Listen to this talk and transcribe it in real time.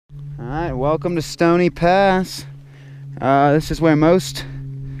Alright, welcome to Stony Pass. This is where most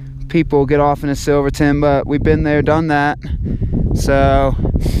people get off into Silverton, but we've been there, done that. So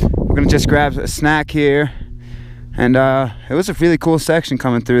we're gonna just grab a snack here. And it was a really cool section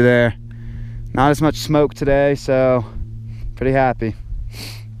coming through there. Not as much smoke today, so pretty happy.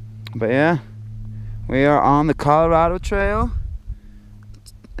 But yeah, we are on the Colorado Trail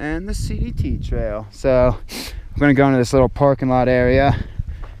and the CDT Trail. So we're gonna go into this little parking lot area,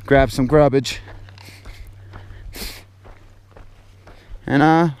 grab some grubbage, and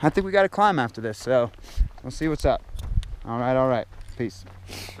I think we got to climb after this, so we'll see what's up. All right, peace.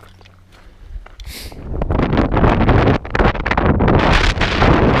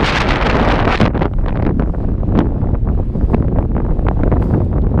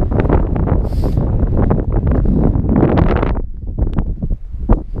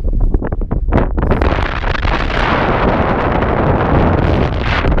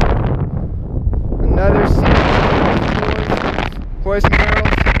 Boys and girls,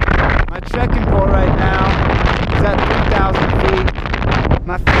 my trekking pole right now is at 3,000 feet.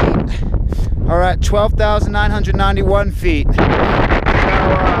 My feet are at 12,991 feet. So,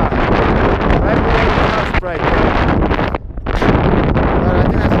 right below the cusp right there. But I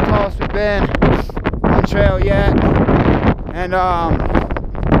think that's the tallest we've been on trail yet. And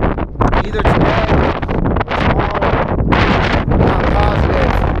either today or tomorrow, I'm not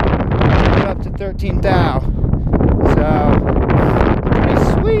positive, we'll get up to 13,000. So,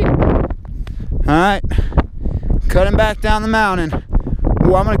 sweet. Alright, cutting back down the mountain.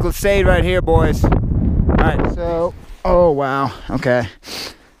 Ooh, I'm gonna glissade right here, boys. Alright, so, oh wow, okay.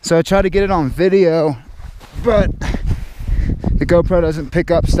 So I tried to get it on video, but the GoPro doesn't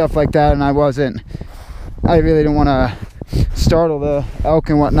pick up stuff like that, and I really didn't want to startle the elk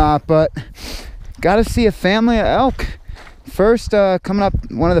and whatnot, but got to see a family of elk. First, coming up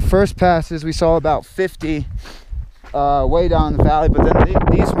one of the first passes, we saw about 50 way down the valley, but then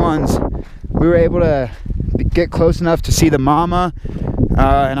these ones we were able to get close enough to see the mama,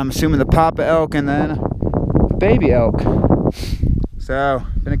 and I'm assuming the papa elk, and then the baby elk. So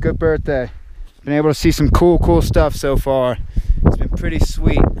been a good birthday. Been able to see some cool stuff so far. It's been pretty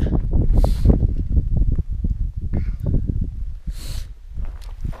sweet.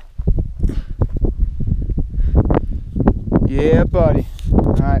 Yeah, buddy.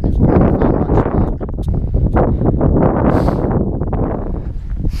 All right, we're gonna find one spot.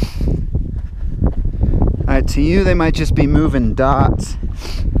 Alright, to you they might just be moving dots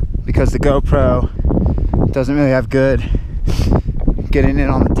because the GoPro doesn't really have good getting in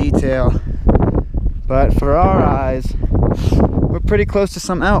on the detail, but for our eyes we're pretty close to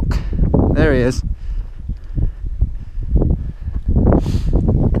some elk. There he is.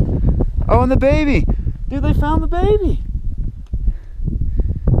 Oh, and the baby! Dude, they found the baby!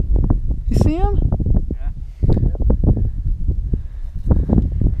 You see him?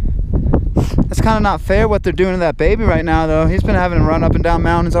 It's kind of not fair what they're doing to that baby right now, though. He's been having to run up and down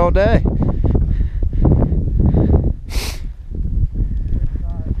mountains all day.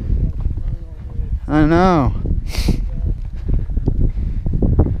 I know.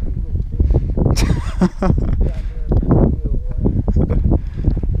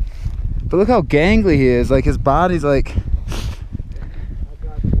 But look how gangly he is. Like, his body's like...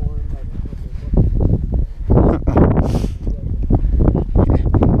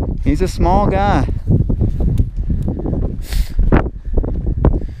 He's a small guy.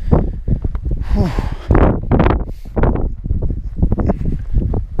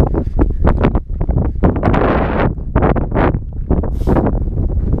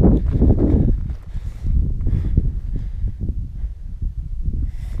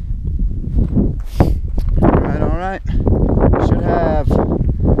 All right. Should have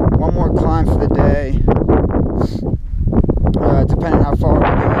one more climb for the day, depending on how far we go.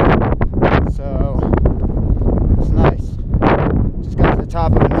 So it's nice. Just got to the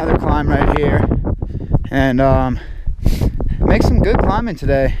top of another climb right here, and make some good climbing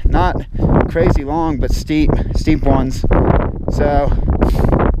today. Not crazy long, but steep ones. So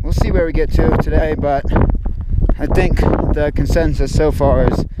we'll see where we get to today, but I think the consensus so far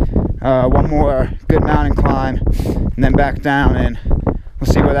is one more good mountain climb and then back down, and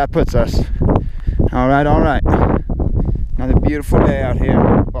we'll see where that puts us. All right. Another beautiful day out here.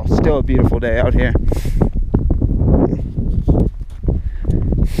 Well, still a beautiful day out here.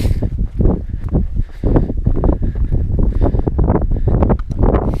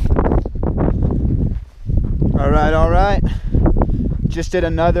 All right. Just did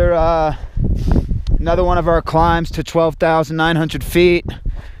another one of our climbs to 12,900 feet.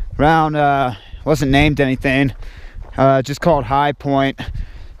 Around wasn't named anything. Just called High Point.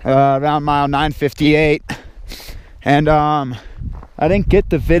 around mile 958. And I didn't get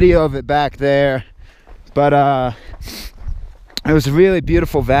the video of it back there, but it was a really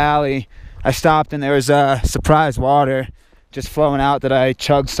beautiful valley. I stopped and there was surprise water just flowing out that I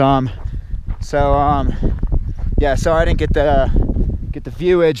chugged some. So yeah, sorry I didn't get the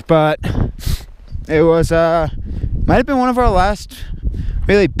viewage, but it was might have been one of our last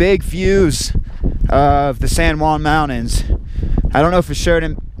really big views of the San Juan Mountains. I don't know for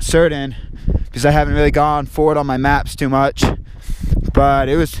certain because I haven't really gone forward on my maps too much, but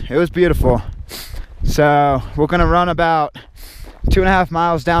it was beautiful. So we're gonna run about 2.5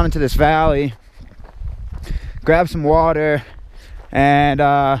 miles down into this valley, grab some water, and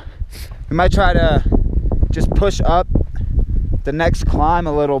we might try to just push up the next climb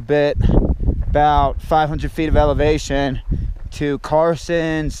a little bit, about 500 feet of elevation, to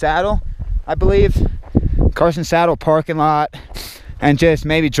Carson Saddle, I believe. Carson Saddle parking lot, and just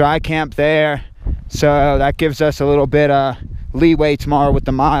maybe dry camp there. So that gives us a little bit of leeway tomorrow with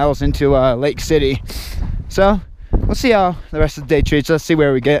the miles into Lake City. So we'll see how the rest of the day treats. Let's see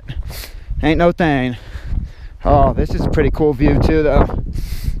where we get. Ain't no thing. Oh, this is a pretty cool view too, though.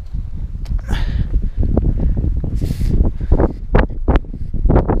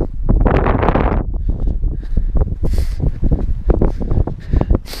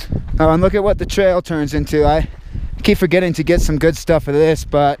 Oh, and look at what the trail turns into. I keep forgetting to get some good stuff of this,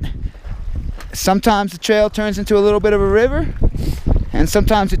 but sometimes the trail turns into a little bit of a river, and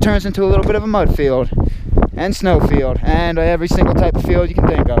sometimes it turns into a little bit of a mud field and snow field, and every single type of field you can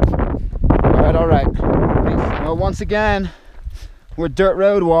think of. All right. Well, once again, we're dirt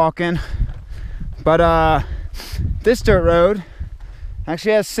road walking, but this dirt road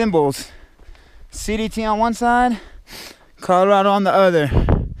actually has symbols. CDT on one side, Colorado on the other.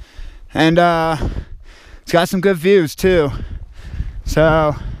 And it's got some good views too.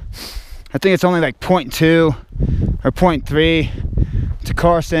 So I think it's only like 0.2 or 0.3 to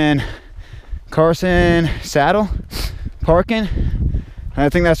Carson Saddle parking. And I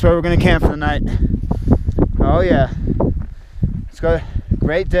think that's where we're gonna camp for the night. Oh yeah, it's got a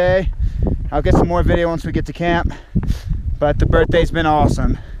great day. I'll get some more video once we get to camp, but the birthday's been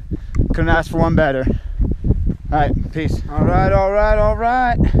awesome. Couldn't ask for one better. All right, peace. All right.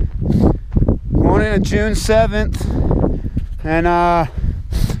 Morning of June 7th, and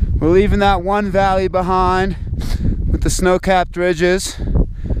we're leaving that one valley behind with the snow-capped ridges,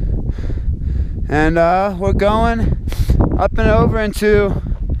 and we're going up and over into,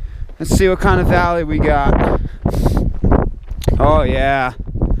 let's see what kind of valley we got. Oh yeah.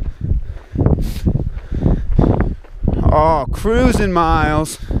 Oh, cruising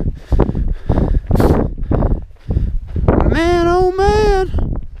miles. Man, oh man.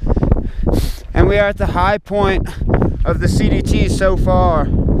 And we are at the high point of the CDT so far.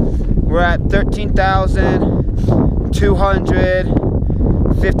 We're at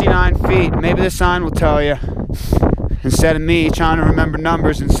 13,259 feet. Maybe the sign will tell you, instead of me trying to remember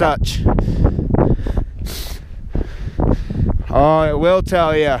numbers and such. Oh, it will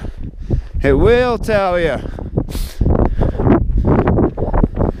tell you. It will tell you.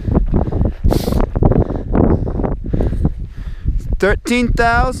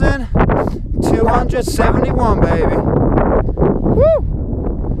 $13,271, baby.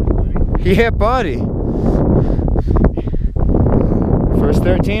 Woo! Yeah, buddy. First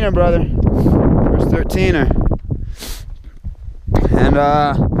 13er, brother. First 13er. And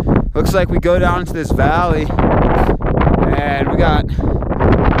looks like we go down into this valley, and we got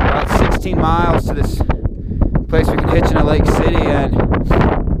about 16 miles to this place we can hitch into Lake City. And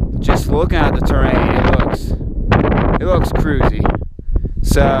just looking at the terrain, it looks cruisy.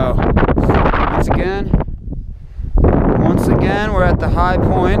 So once again, we're at the high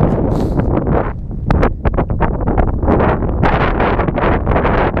point.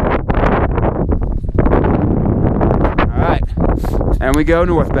 All right, and we go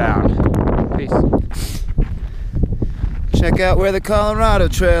northbound. Peace. Check out where the Colorado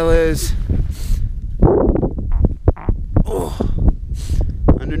Trail is. Oh,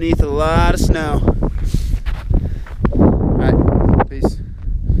 underneath a lot of snow.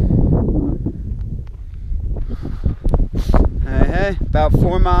 About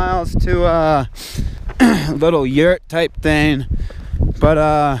 4 miles to a little yurt type thing, but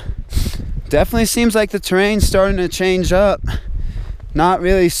definitely seems like the terrain's starting to change up. Not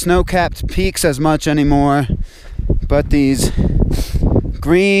really snow-capped peaks as much anymore, but these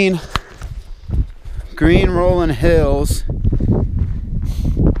green rolling hills.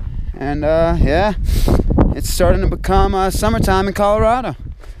 And yeah, it's starting to become summertime in Colorado.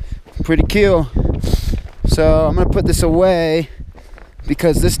 Pretty cool. So I'm gonna put this away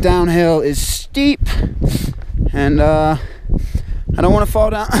because this downhill is steep, and I don't want to fall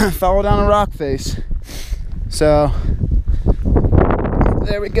down a rock face. So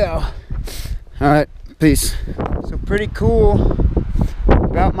there we go. All right, peace. So pretty cool.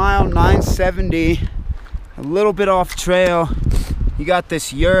 About mile 970, a little bit off trail. You got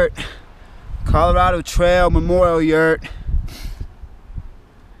this yurt, Colorado Trail Memorial Yurt.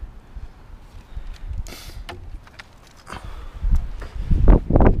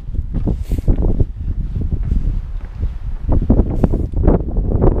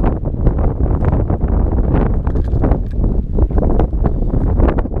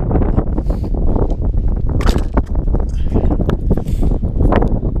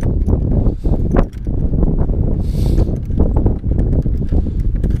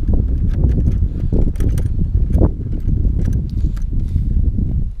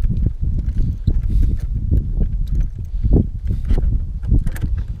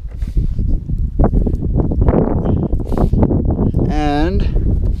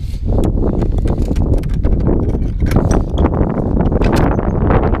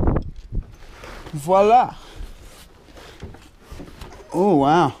 Voila. Oh,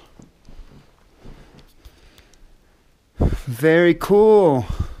 wow. Very cool.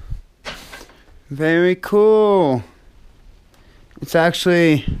 Very cool. It's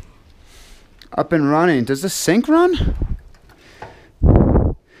actually up and running. Does the sink run?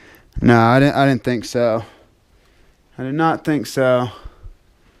 No, I didn't think so. I did not think so.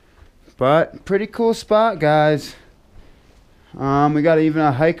 But pretty cool spot, guys. We got even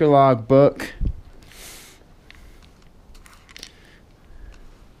a hiker log book.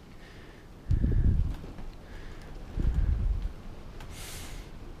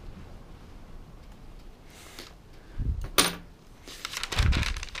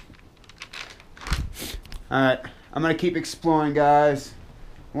 Alright, I'm gonna keep exploring, guys.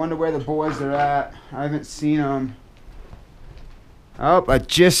 I wonder where the boys are at. I haven't seen them. Oh, I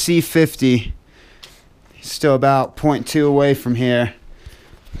just see 50. He's still about 0.2 away from here.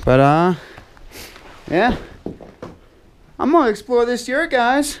 But, yeah. I'm gonna explore this yurt,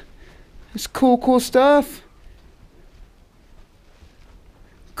 guys. It's cool stuff.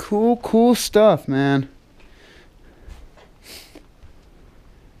 Cool stuff, man.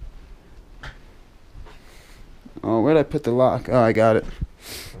 Oh, where'd I put the lock? Oh, I got it.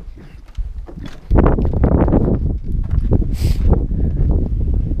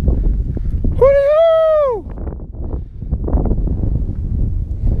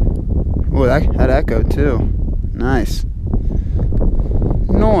 Oh, that echoed too. Nice.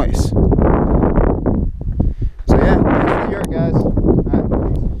 Noise. So yeah, that's the yurt, guys.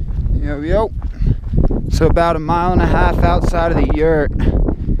 Alright. Yo. So about 1.5 miles outside of the yurt.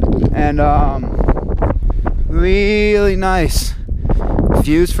 And really nice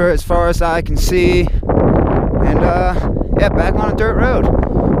views for as far as I can see. And yeah, back on a dirt road.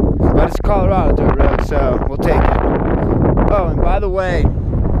 But it's a Colorado dirt road, so we'll take it. Oh, and by the way,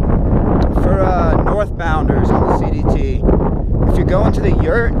 for northbounders on the CDT, if you're going to the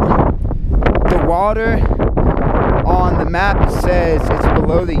yurt, the water on the map says it's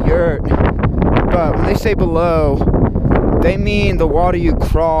below the yurt, but when they say below, they mean the water you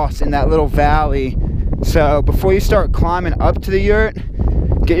cross in that little valley. So before you start climbing up to the yurt,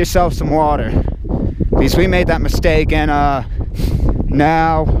 get yourself some water, because we made that mistake, and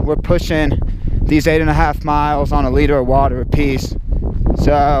now we're pushing these 8.5 miles on a liter of water apiece.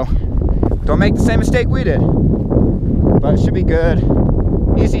 So don't make the same mistake we did. But it should be good.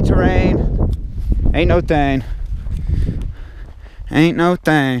 Easy terrain. Ain't no thing. Ain't no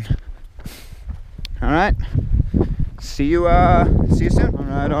thing. Alright. See you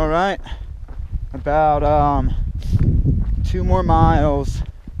soon. Alright. About 2 more miles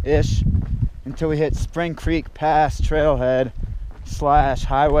ish until we hit Spring Creek Pass trailhead /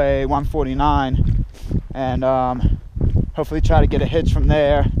 Highway 149, and hopefully try to get a hitch from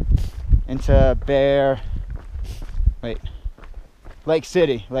there into Lake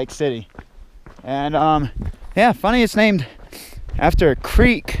City. And yeah, funny it's named after a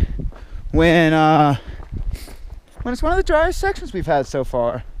creek when it's one of the driest sections we've had so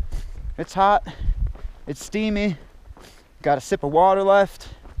far. It's hot, it's steamy, got a sip of water left,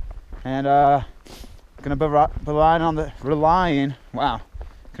 and gonna be relying on the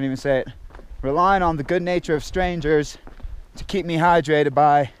good nature of strangers to keep me hydrated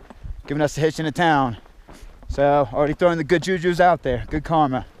by giving us a hitch into town. So already throwing the good jujus out there, good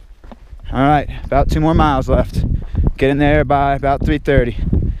karma. All right, about 2 more miles left. Get in there by about 3:30.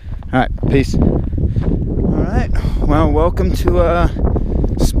 All right, peace. All right, well, welcome to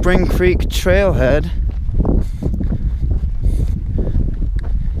Spring Creek trailhead.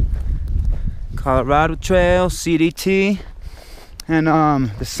 Colorado Trail, CDT, and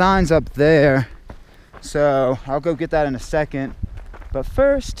the sign's up there, so I'll go get that in a second. But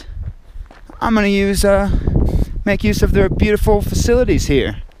first, I'm gonna make use of their beautiful facilities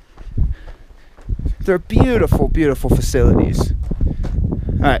here. They're beautiful, beautiful facilities.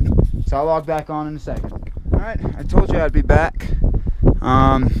 Alright, so I'll log back on in a second. Alright, I told you I'd be back.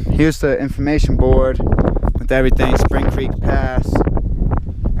 Here's the information board with everything, Spring Creek Pass.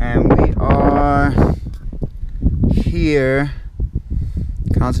 And we are here,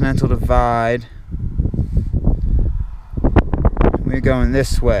 Continental Divide. We're going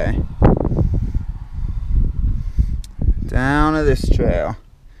this way, down to this trail.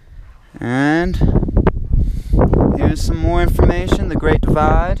 And here's some more information, the Great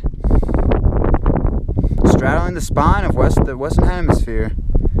Divide, straddling the spine of the Western Hemisphere.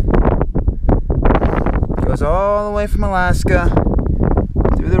 Goes all the way from Alaska,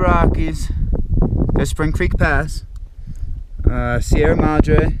 through the Rockies, there's Spring Creek Pass, Sierra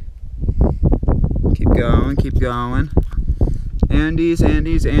Madre, keep going, Andes,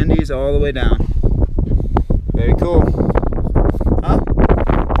 Andes, Andes, all the way down. Very cool. Huh?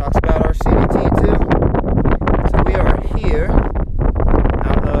 Talks about our CDT too. So we are here,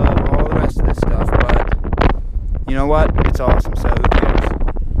 out of all the rest of this stuff, but you know what? It's awesome, so who cares?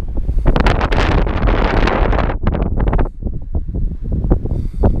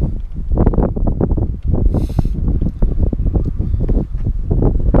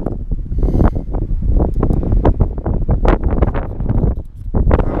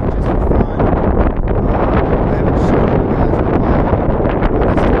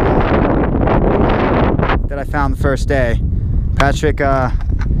 Found the first day. Patrick,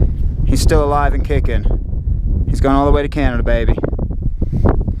 he's still alive and kicking. He's going all the way to Canada, baby.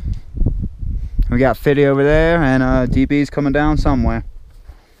 We got Fiddy over there, and DB's coming down somewhere.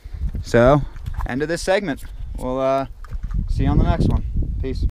 So, end of this segment. We'll see you on the next one. Peace.